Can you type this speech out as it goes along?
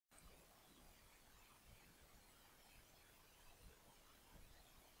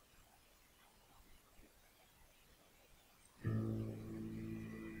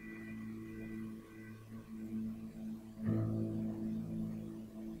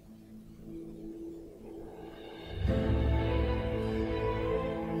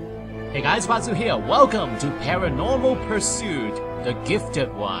Hey guys, Fatsu here. Welcome to Paranormal Pursuit, the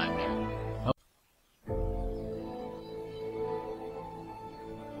Gifted One.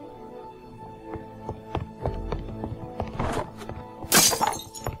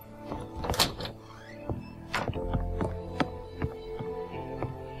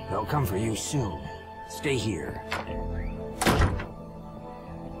 They'll come for you soon. Stay here.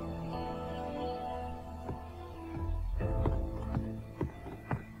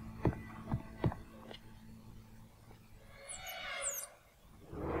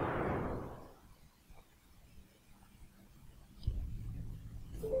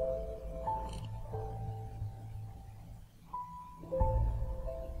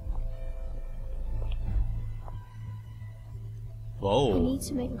 Whoa. I need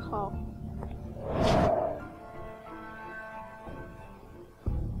to make a call.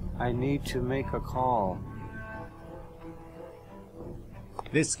 I need to make a call.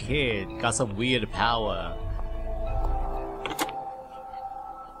 This kid got some weird power.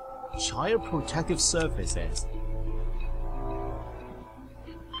 Child Protective Services.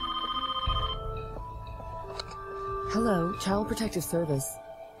 Hello, Child Protective Service.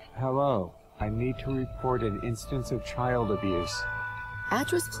 Hello. I need to report an instance of child abuse.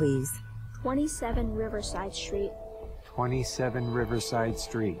 Address, please. 27 Riverside Street. 27 Riverside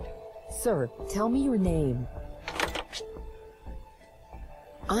Street. Sir, tell me your name.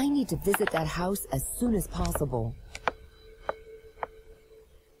 I need to visit that house as soon as possible.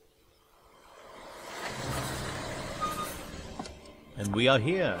 And we are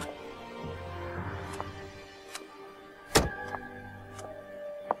here.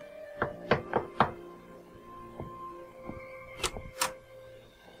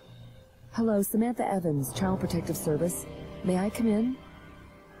 Hello, Samantha Evans, Child Protective Service. May I come in?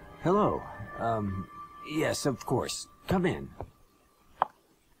 Hello. Yes, of course. Come in.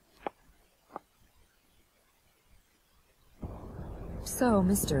 So,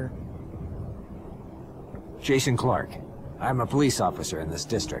 Mr. Jason Clark. I'm a police officer in this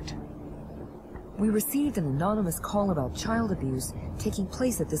district. We received an anonymous call about child abuse taking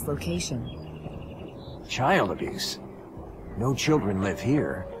place at this location. Child abuse? No children live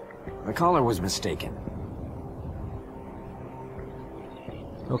here. The caller was mistaken.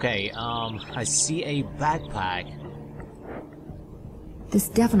 Okay, I see a backpack. This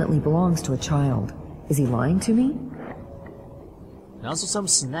definitely belongs to a child. Is he lying to me? And also some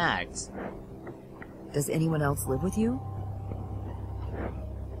snacks. Does anyone else live with you?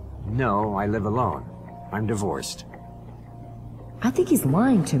 No, I live alone. I'm divorced. I think he's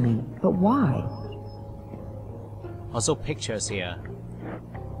lying to me, but why? Also pictures here.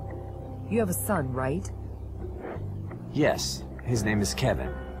 You have a son, right? Yes, his name is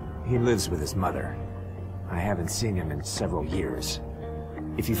Kevin. He lives with his mother. I haven't seen him in several years.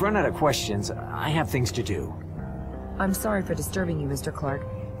 If you've run out of questions, I have things to do. I'm sorry for disturbing you, Mr. Clark.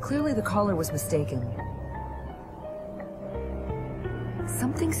 Clearly the caller was mistaken.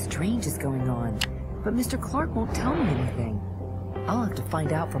 Something strange is going on, but Mr. Clark won't tell me anything. I'll have to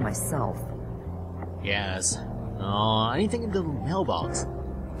find out for myself. Yes. Anything in the mailbox?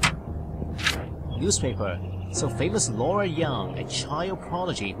 Newspaper. So famous Laura Young, a child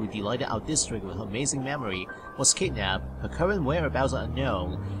prodigy who delighted our district with her amazing memory, was kidnapped. Her current whereabouts are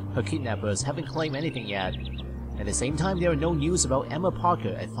unknown. Her kidnappers haven't claimed anything yet. At the same time, there are no news about Emma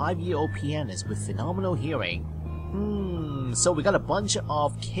Parker, a 5-year-old pianist with phenomenal hearing. So we got a bunch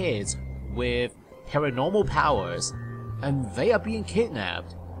of kids with paranormal powers, and they are being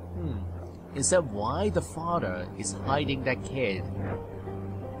kidnapped. Is that why the father is hiding that kid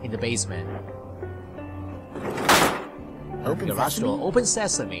in the basement? Open Garage door. sesame? Open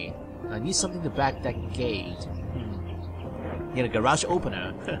sesame. I need something to back that gate. Need a garage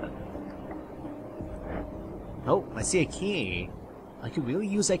opener. Oh, I see a key. I could really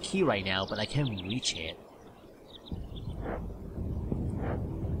use that key right now, but I can't reach it.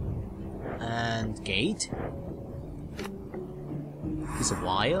 And gate? Piece of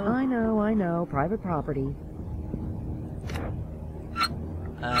wire? I know. Private property.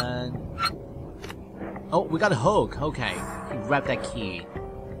 And... oh, we got a hook. Okay, grab that key.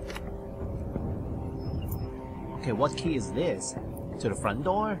 Okay, what key is this? To the front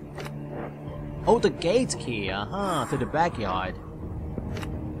door? Oh, the gate key. To the backyard.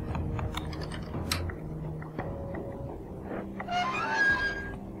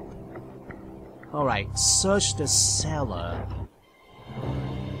 Alright, search the cellar.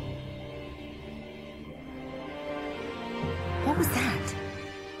 What was that?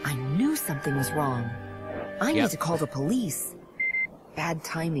 I knew something was wrong. I need to call the police. Bad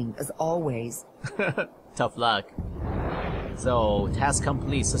timing, as always. Tough luck. So, task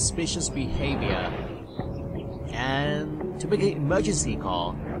complete, suspicious behavior. And to make an emergency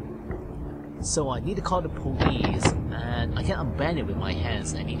call. So I need to call the police, and I can't unbend it with my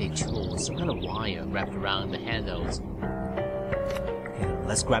hands. I need a tool, some kind of wire wrapped around the handles. Okay,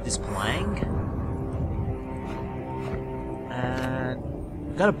 let's grab this plank.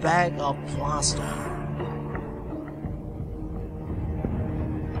 And got a bag of plaster.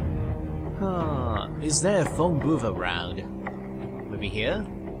 Huh, is there a phone booth around? Maybe here?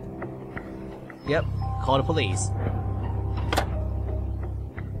 Yep, call the police.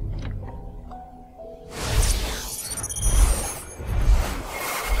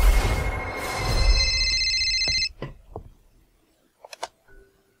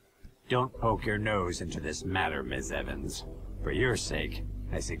 Don't poke your nose into this matter, Ms. Evans. For your sake,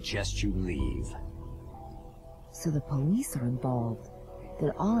 I suggest you leave. So the police are involved.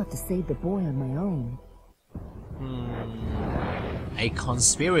 Then I'll have to save the boy on my own. A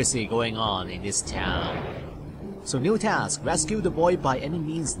conspiracy going on in this town. So new task, rescue the boy by any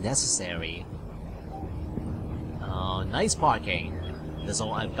means necessary. Nice parking. That's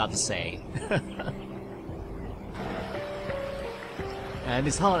all I've got to say. And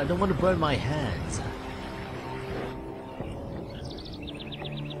it's hot, I don't want to burn my hands.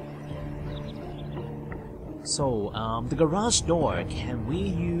 So, the garage door, can we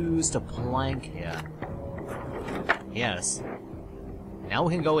use the plank here? Yes. Now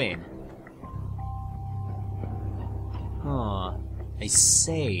we can go in. Huh. A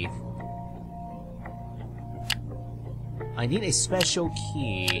safe. I need a special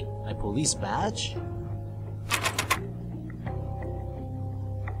key. A police badge?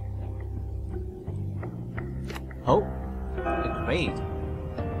 Oh, a crate.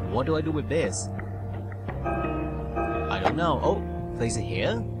 What do I do with this? I don't know. Oh, place it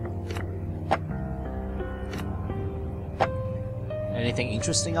here? Anything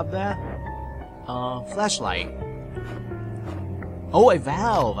interesting up there? Flashlight. Oh, a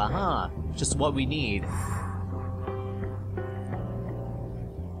valve! Aha! Just what we need.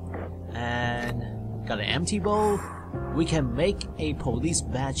 And got an empty bowl. We can make a police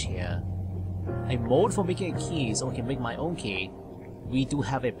badge here. A mold for making a key, so I can make my own key. We do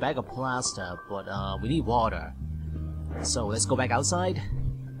have a bag of plaster, but we need water. So let's go back outside.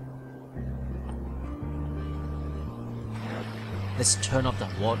 Let's turn off the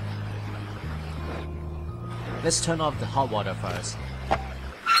water. Let's turn off the hot water first.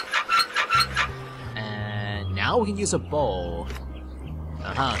 And now we can use a bowl.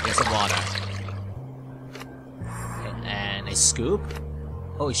 Get some water. And a scoop.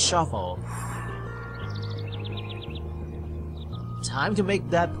 Oh, a shovel. Time to make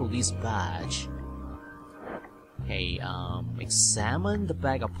that police badge. Okay, examine the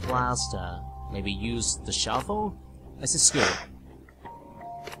bag of plaster. Maybe use the shovel as a scoop.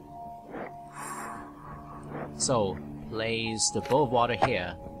 So, place the bowl of water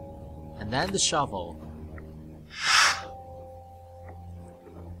here, and then the shovel.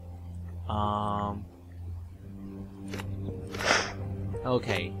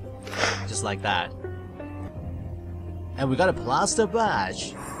 Okay, just like that. And we got a plaster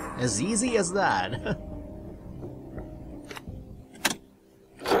badge. As easy as that.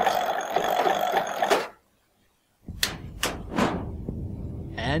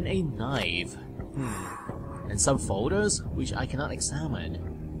 And a knife. And some folders, which I cannot examine.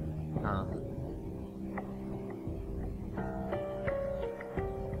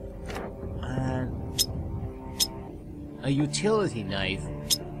 And a utility knife.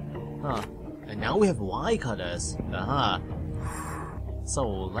 And now we have wire cutters. So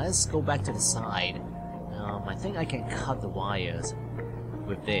let's go back to the side. I think I can cut the wires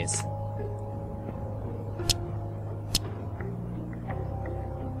with this.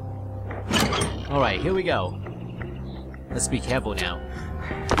 Alright, here we go. Let's be careful now.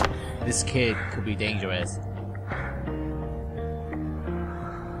 This kid could be dangerous.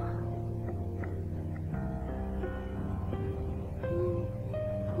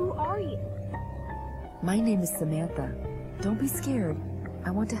 Who are you? My name is Samantha. Don't be scared.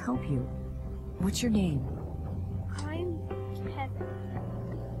 I want to help you. What's your name? I'm Kevin.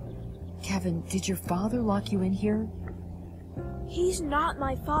 Kevin, did your father lock you in here? He's not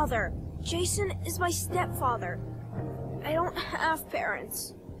my father. Jason is my stepfather. I don't have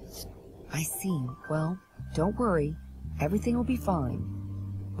parents. I see. Well, don't worry. Everything will be fine.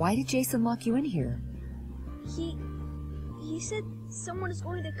 Why did Jason lock you in here? He said someone is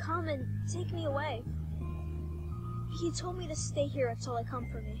going to come and take me away. He told me to stay here until I come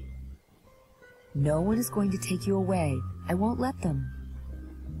for me. No one is going to take you away. I won't let them.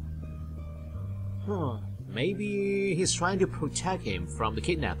 Maybe he's trying to protect him from the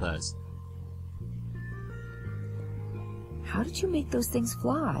kidnappers. How did you make those things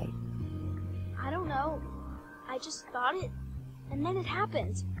fly? I don't know. I just thought it, and then it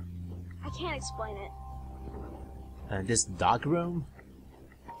happened. I can't explain it. And this dark room?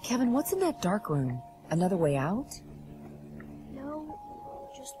 Kevin, what's in that dark room? Another way out? No,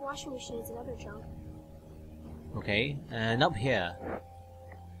 just washing machines and other junk. Okay, and up here.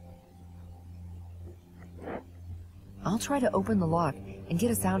 I'll try to open the lock and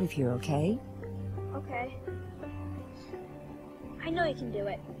get us out of here, okay? Okay. I know you can do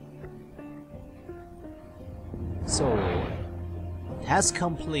it. So, task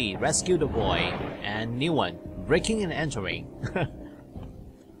complete. Rescue the boy. And new one. Breaking and entering.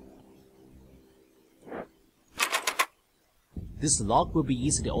 This lock will be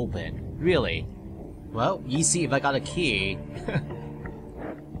easy to open. Really? Well, easy if I got a key.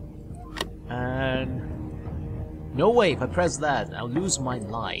 And... no way, if I press that, I'll lose my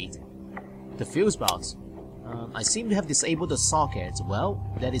light. The fuse box. I seem to have disabled the socket.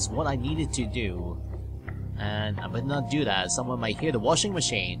 Well, that is what I needed to do. And I better not do that. Someone might hear the washing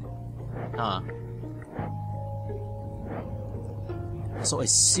machine. Huh. So a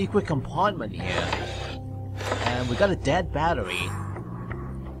secret compartment here. And we got a dead battery.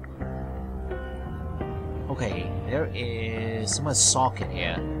 Okay, there is some socket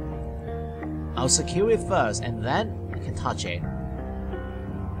here. I'll secure it first and then I can touch it.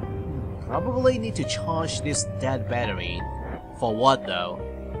 Probably need to charge this dead battery. For what though?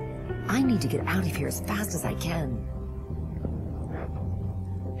 I need to get out of here as fast as I can.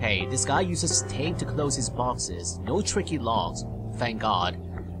 Hey, this guy uses tape to close his boxes. No tricky locks. Thank God.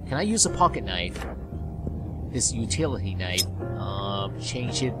 Can I use a pocket knife? This utility knife.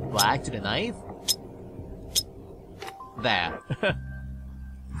 Change it back to the knife? There.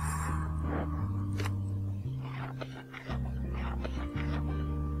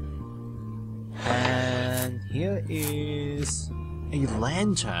 And here is a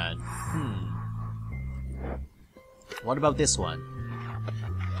lantern. What about this one?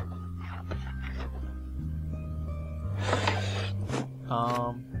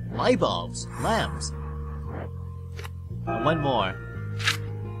 Light bulbs, lamps. One more.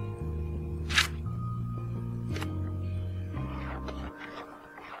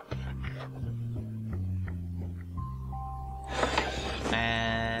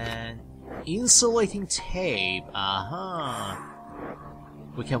 And insulating tape.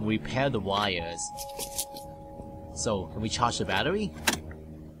 We can repair the wires. So, can we charge the battery?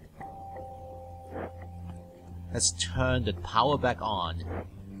 Let's turn the power back on.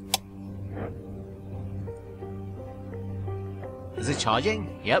 Is it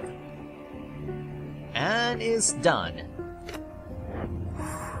charging? Yep. And it's done.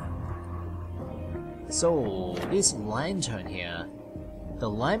 So, this lantern here, the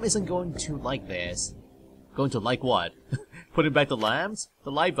lamp isn't going to like this. Going to like what? Putting back the lamps?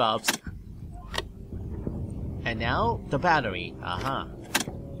 The light bulbs. And now, the battery.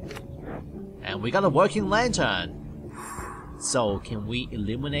 And we got a working lantern. So, can we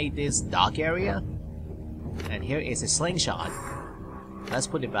illuminate this dark area? And here is a slingshot. Let's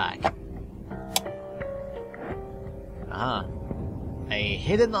put it back. A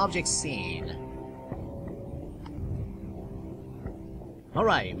hidden object scene.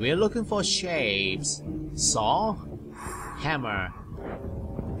 Alright, we're looking for shapes. Saw? Hammer.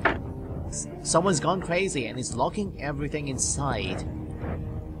 Someone's gone crazy and is locking everything inside.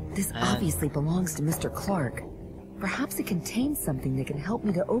 This obviously belongs to Mr. Clark. Perhaps it contains something that can help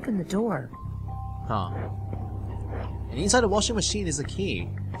me to open the door. And inside the washing machine is a key.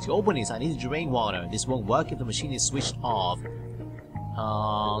 To open this, I need to drain water. This won't work if the machine is switched off.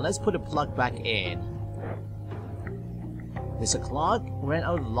 Let's put the plug back in. Mr. Clark ran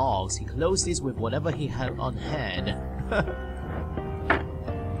out of logs. He closed this with whatever he had on hand.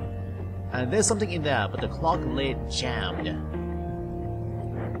 And there's something in there, but the clock lid jammed.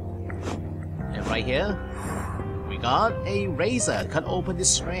 And right here, we got a razor. Cut open this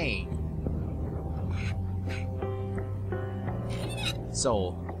string.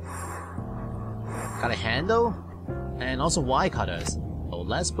 So, got a handle and also wire cutters. So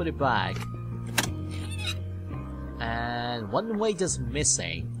let's put it back. And one way just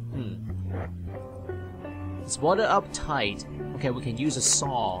missing. It's water up tight. Okay, we can use a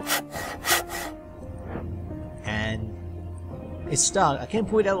saw. And it's stuck. I can't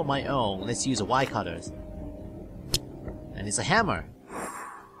pull it out on my own. Let's use a wire cutters. And it's a hammer.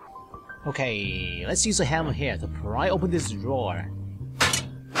 Okay, let's use a hammer here to pry open this drawer.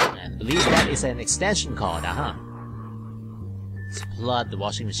 And I believe that is an extension cord. Let's plug the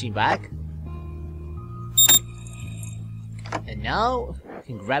washing machine back. now we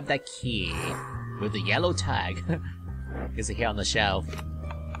can grab that key with the yellow tag. Is it here on the shelf?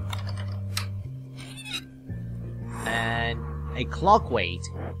 And a clock weight.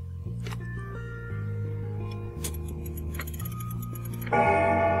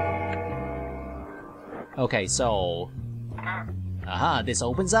 Okay, so this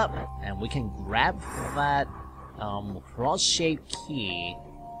opens up, and we can grab that cross-shaped key.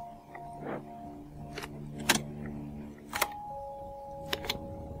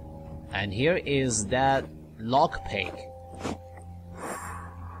 And here is that lockpick.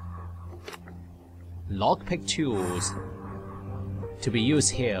 Lockpick tools to be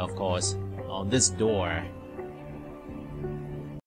used here, of course, on this door.